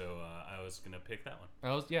well, so I was gonna pick that one.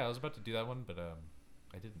 I was about to do that one, but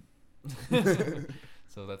I didn't.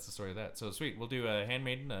 So that's the story of that. So sweet. We'll do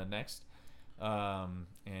Handmaiden next. And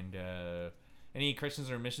any questions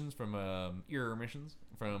or missions from missions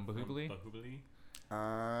from Bahubali? Bahubali.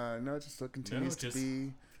 No, it just still continues just- to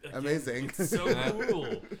be Again, amazing. It's so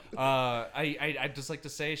cool. I'd just like to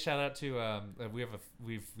say shout out to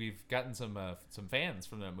we've gotten some fans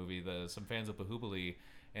from that movie, some fans of Bahubali,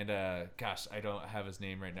 and gosh, I don't have his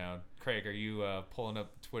name right now. Craig, are you pulling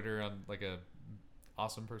up Twitter on like a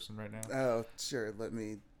awesome person right now? Oh, sure. Let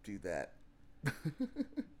me do that.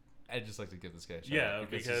 I'd just like to give this guy a shout Yeah, out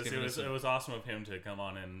because he's given us it was awesome of him to come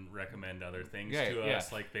on and recommend other things Yeah, to yeah.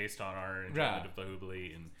 us, like based on our enjoyment of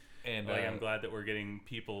Bahubali, and like I'm glad that we're getting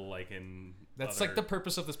people like in. That's other... like the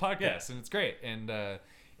purpose of this podcast, Yeah. and it's great. And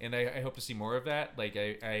I hope to see more of that. Like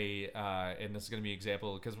and this is gonna be an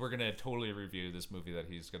example, because we're gonna totally review this movie that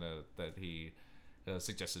he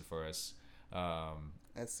suggested for us.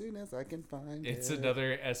 as soon as I can find It's it.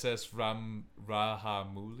 another Rajamouli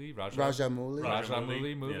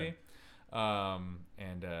Rajamouli. movie. And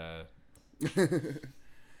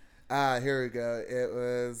Here we go. It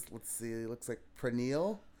was, let's see, it looks like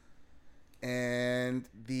Praneel. And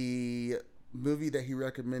the movie that he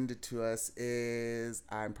recommended to us is,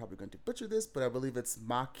 I'm probably going to butcher this, but I believe it's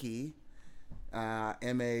Makhi,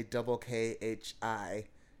 Makkhi.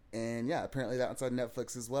 And yeah, apparently that one's on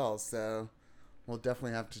Netflix as well. So we'll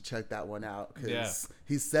definitely have to check that one out because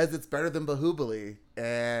he says it's better than Bahubali.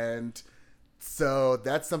 And so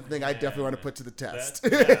that's something I definitely want to put to the test. I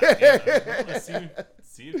want to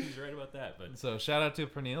see if he's right about that. But so shout out to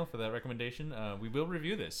Pernille for that recommendation. We will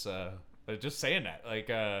review this. Just saying that, I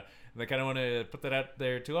kind of want to put that out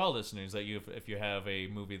there to all listeners. That if you have a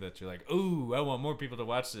movie that you're like, ooh, I want more people to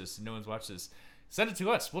watch this, and no one's watched this, send it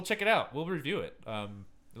to us. We'll check it out. We'll review it.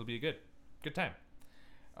 It'll be a good time.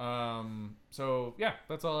 So yeah,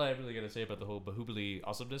 that's all I really got to say about the whole Bahubali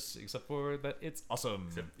awesomeness, except for that it's awesome.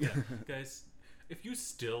 Guys, if you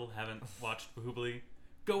still haven't watched Bahubali,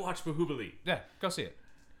 go watch Bahubali. Yeah, go see it,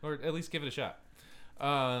 or at least give it a shot.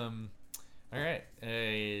 All right.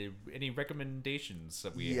 Any recommendations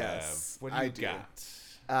that we have? What do you got?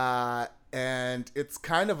 And it's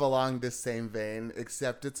kind of along this same vein,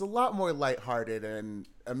 except it's a lot more lighthearted and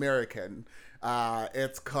American.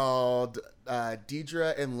 It's called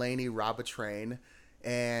Deidre and Laney Rob a Train,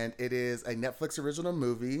 and it is a Netflix original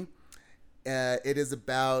movie. It is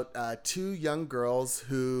about two young girls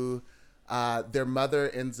who their mother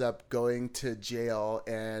ends up going to jail,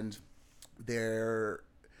 and they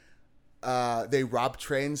rob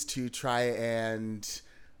trains to try and,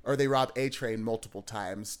 or they rob a train multiple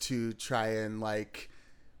times to try and like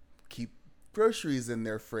keep groceries in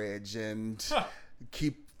their fridge and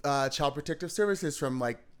keep Child Protective Services from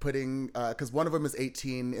like putting, because one of them is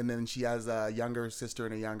 18 and then she has a younger sister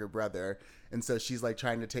and a younger brother, and so she's like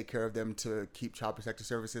trying to take care of them to keep Child Protective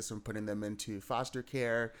Services from putting them into foster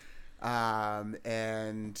care.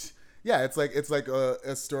 And yeah, it's like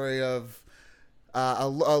a story of a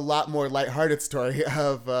lot more lighthearted story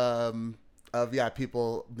of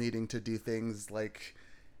people needing to do things like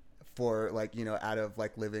for like, you know, out of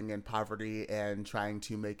like living in poverty and trying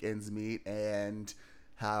to make ends meet, and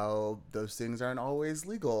how those things aren't always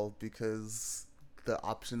legal because the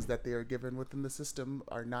options that they are given within the system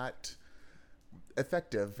are not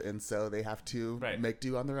effective, and so they have to make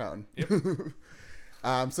do on their own. Yep.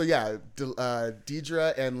 So yeah,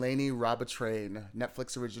 Deidre and Laney Rob a Train,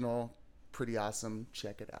 Netflix original, pretty awesome.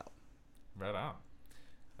 Check it out. Right on.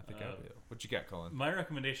 I think I will. What you got, Colin? My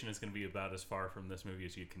recommendation is going to be about as far from this movie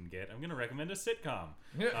as you can get. I'm going to recommend a sitcom.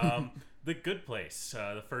 The Good Place.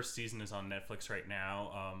 The first season is on Netflix right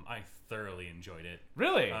now. I thoroughly enjoyed it.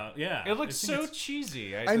 Really? Yeah. It looks so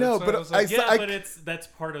cheesy. I know, but but that's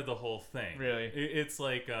part of the whole thing. Really? It's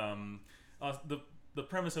like the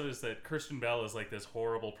premise of it is that Kirsten Bell is like this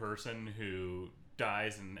horrible person who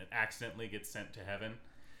dies and accidentally gets sent to heaven.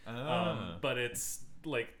 But it's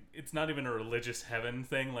like, it's not even a religious heaven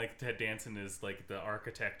thing. Like, Ted Danson is like the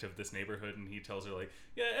architect of this neighborhood, and he tells her like,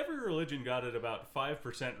 yeah, every religion got it about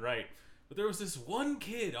 5% right, but there was this one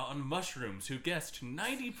kid on mushrooms who guessed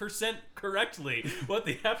 90% correctly what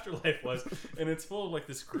the afterlife was. And it's full of like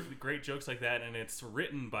this great jokes like that, and it's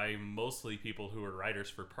written by mostly people who are writers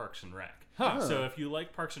for Parks and Rec. So if you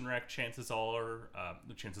like Parks and Rec, chances are that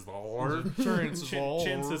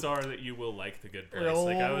you will like The Good Place.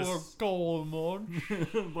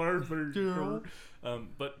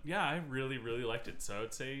 But yeah, I really, really liked it. So I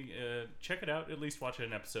would say check it out. At least watch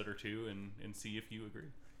an episode or two and see if you agree.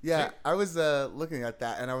 Yeah, I was looking at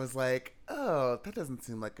that and I was like, oh, that doesn't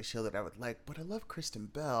seem like a show that I would like, but I love Kristen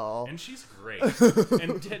Bell. And she's great.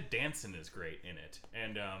 And Ted Danson is great in it.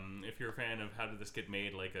 And if you're a fan of How Did This Get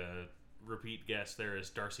Made, like a repeat guest there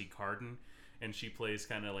is Darcy Carden. And she plays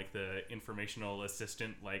kind of like the informational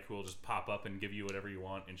assistant, like, who will just pop up and give you whatever you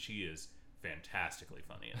want. And she is fantastically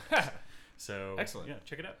funny in it. So, excellent. Yeah,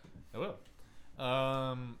 check it out. I will.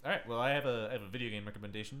 All right. Well, I have a video game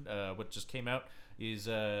recommendation. What just came out is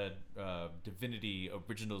Divinity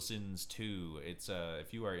Original Sins 2. It's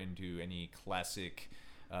if you are into any classic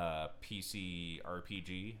PC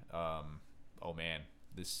RPG, oh man,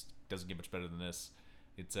 this doesn't get much better than this.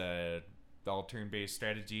 It's all turn-based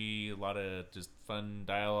strategy, a lot of just fun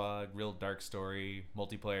dialogue, real dark story,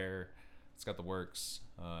 multiplayer. It's got the works.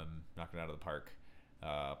 Knocking it out of the park.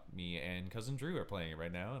 Me and cousin Drew are playing it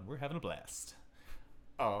right now, and we're having a blast.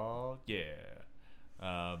 Oh yeah.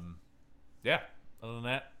 Yeah. Other than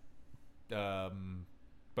that,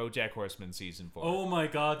 BoJack Horseman season 4. Oh my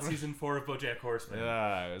God, season 4 of BoJack Horseman.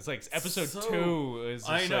 It's like episode 2 is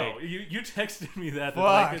just I know. like, You texted me that.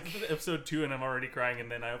 Fuck. Like, it's episode 2 and I'm already crying, and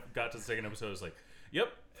then I got to the second episode, I was like,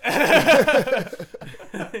 yep.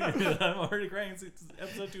 I'm already crying. It's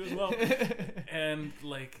episode 2 as well. And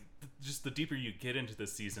like, just the deeper you get into the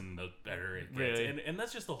season, the better it gets. Really? And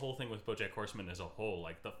that's just the whole thing with BoJack Horseman as a whole.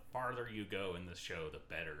 Like, the farther you go in this show, the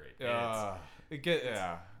better it gets.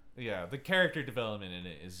 Yeah. The character development in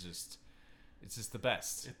it is just, it's just the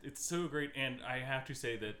best. It's so great, and I have to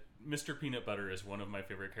say that Mr. Peanut Butter is one of my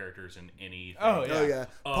favorite characters in anything. Oh, yeah. Oh yeah,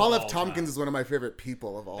 Of Paul F. all Tompkins time. is one of my favorite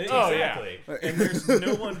people of all time. Oh, yeah. Exactly. And there's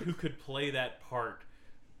no one who could play that part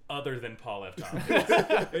other than Paul F. Tompkins.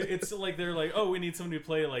 It's like they're like, oh, we need somebody to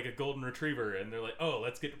play like a golden retriever, and they're like, oh,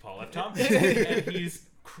 let's get to Paul F. Tompkins, and he's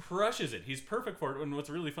crushes it. He's perfect for it. And what's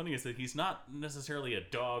really funny is that he's not necessarily a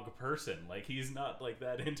dog person. Like, he's not like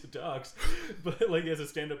that into dogs, but like he has a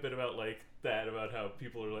stand-up bit about like that, about how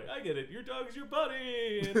people are like, I get it, your dog's your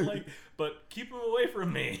buddy, and like, but keep him away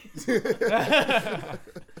from me.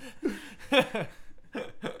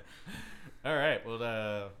 All right. Well,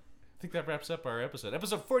 I think that wraps up our episode.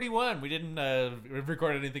 Episode 41. We didn't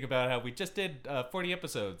record anything about how we just did 40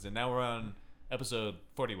 episodes, and now we're on episode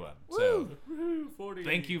 41. So, Woo, 40.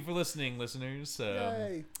 thank you for listening, listeners.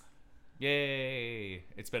 Yay. Yay!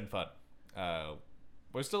 It's been fun.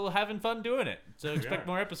 We're still having fun doing it, so expect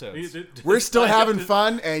more episodes. We're still having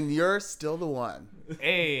fun, and you're still the one.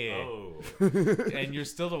 Hey, Oh. and you're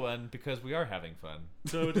still the one because we are having fun.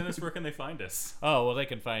 So, Dennis, where can they find us? Oh, well, they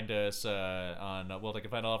can find us they can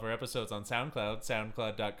find all of our episodes on SoundCloud,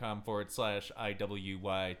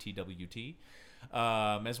 soundcloud.com/IWYTWT,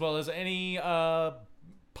 as well as any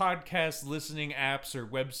podcast listening apps or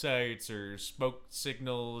websites or smoke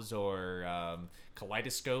signals or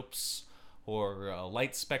kaleidoscopes or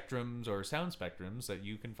light spectrums or sound spectrums that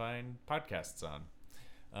you can find podcasts on.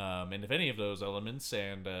 And if any of those elements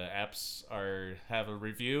and apps have a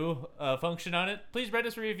review function on it, please write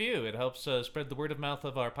us a review. It helps spread the word of mouth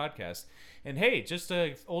of our podcast. And hey, just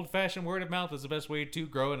old-fashioned word of mouth is the best way to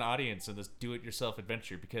grow an audience in this do-it-yourself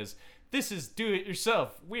adventure, because this is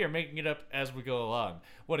do-it-yourself. We are making it up as we go along.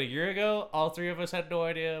 What, a year ago, all three of us had no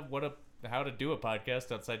idea how to do a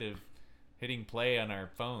podcast outside of hitting play on our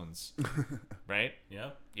phones, right?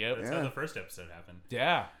 Yep. Yep. That's how the first episode happened.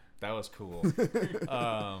 Yeah, that was cool.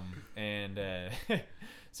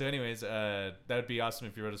 So anyways, that would be awesome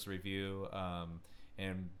if you wrote us a review,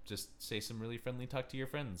 and just say some really friendly talk to your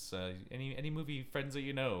friends. Any movie friends that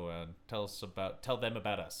you know, tell them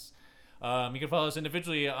about us. You can follow us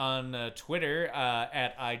individually on Twitter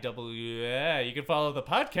at IW. You can follow the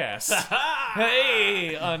podcast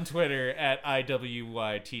hey on Twitter at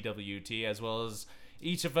IWYTWT, as well as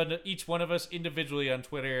each one of us individually on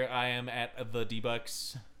Twitter. I am at the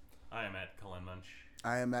Debucks. I am at Cullen Munch.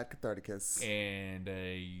 I am at Catharticus. And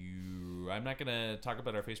I'm not gonna talk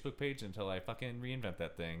about our Facebook page until I fucking reinvent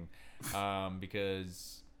that thing,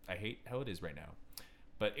 because I hate how it is right now.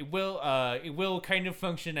 But it will kind of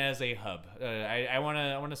function as a hub. I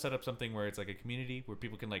wanna set up something where it's like a community where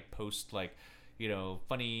people can like post like,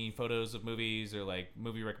 funny photos of movies or like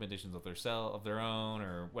movie recommendations of their own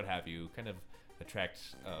or what have you. Kind of attract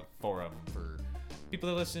a forum for people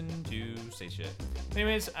that listen to say shit.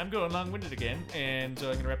 Anyways, I'm going long-winded again, and so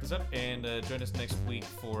I'm gonna wrap this up. And join us next week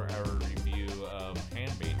for our review of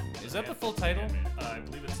Handmaiden. Is that the full title? I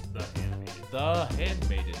believe it's The Handmaiden. The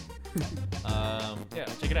Handmaiden. Yeah,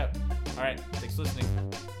 check it out. All right, thanks for listening.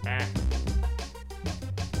 Bye.